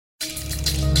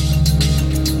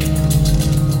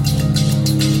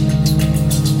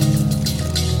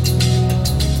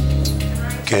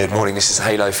Good morning, this is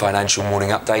Halo Financial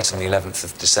Morning Update on the 11th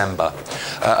of December.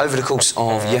 Over the course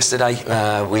of yesterday,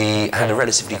 we had a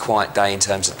relatively quiet day in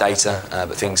terms of data,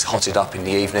 but things hotted up in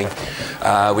the evening.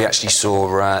 We actually saw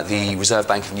the Reserve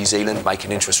Bank of New Zealand make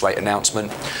an interest rate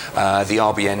announcement. The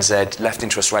RBNZ left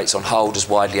interest rates on hold as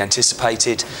widely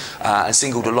anticipated and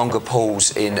signalled a longer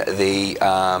pause in the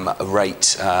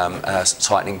rate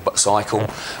tightening cycle,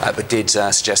 but did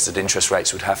suggest that interest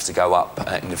rates would have to go up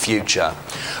in the future.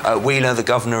 Wheeler, the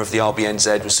governor of the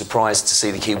RBNZ, was surprised to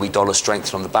see the Kiwi dollar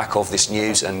strengthen on the back of this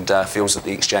news and feels that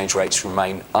the exchange rates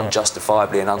remain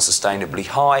unjustifiably and unsustainably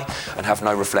high and have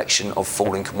no reflection of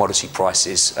falling commodity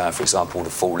prices, for example, the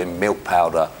fall in milk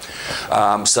powder.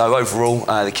 So overall,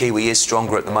 the Kiwi is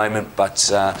stronger at the moment, but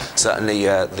certainly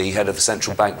the head of the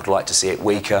central bank would like to see it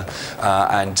weaker,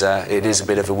 and it is a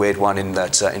bit of a weird one in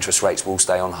that interest rates will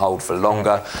stay on hold for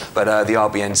longer, but the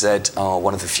RBNZ are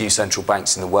one of the few central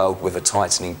banks in the world with a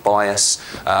tightening bias,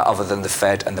 other than the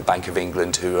Fed and the Bank of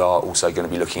England, who are also going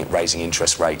to be looking at raising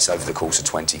interest rates over the course of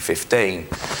 2015.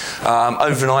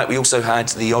 Overnight, we also had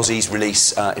the Aussies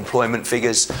release employment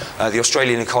figures. The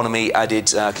Australian economy added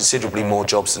considerably more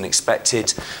jobs than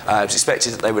expected. It was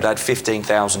expected that they would add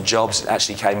 15,000 jobs. It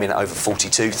actually came in at over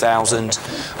 42,000.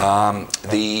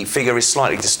 The figure is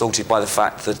slightly distorted by the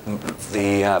fact that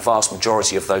the vast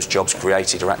majority of those jobs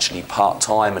created are actually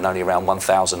part-time, and only around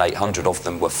 1,800 of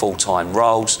them were full-time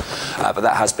roles, but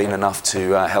that has been enough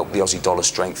to help the Aussie dollar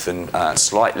strengthen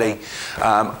slightly.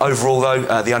 Overall,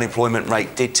 though, the unemployment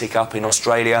rate did tick up in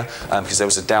Australia because there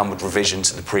was a downward revision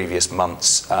to the previous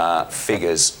month's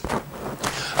figures.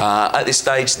 At this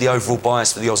stage, the overall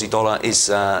bias for the Aussie dollar is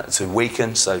to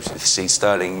weaken, so to see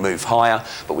sterling move higher,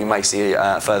 but we may see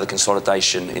further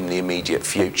consolidation in the immediate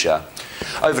future.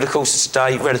 Over the course of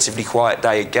today, relatively quiet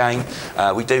day again.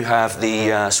 We do have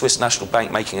the Swiss National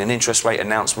Bank making an interest rate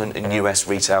announcement in US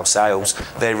retail sales.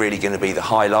 They're really going to be the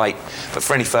highlight. But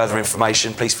for any further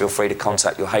information, please feel free to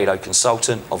contact your Halo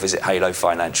consultant or visit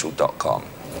halofinancial.com.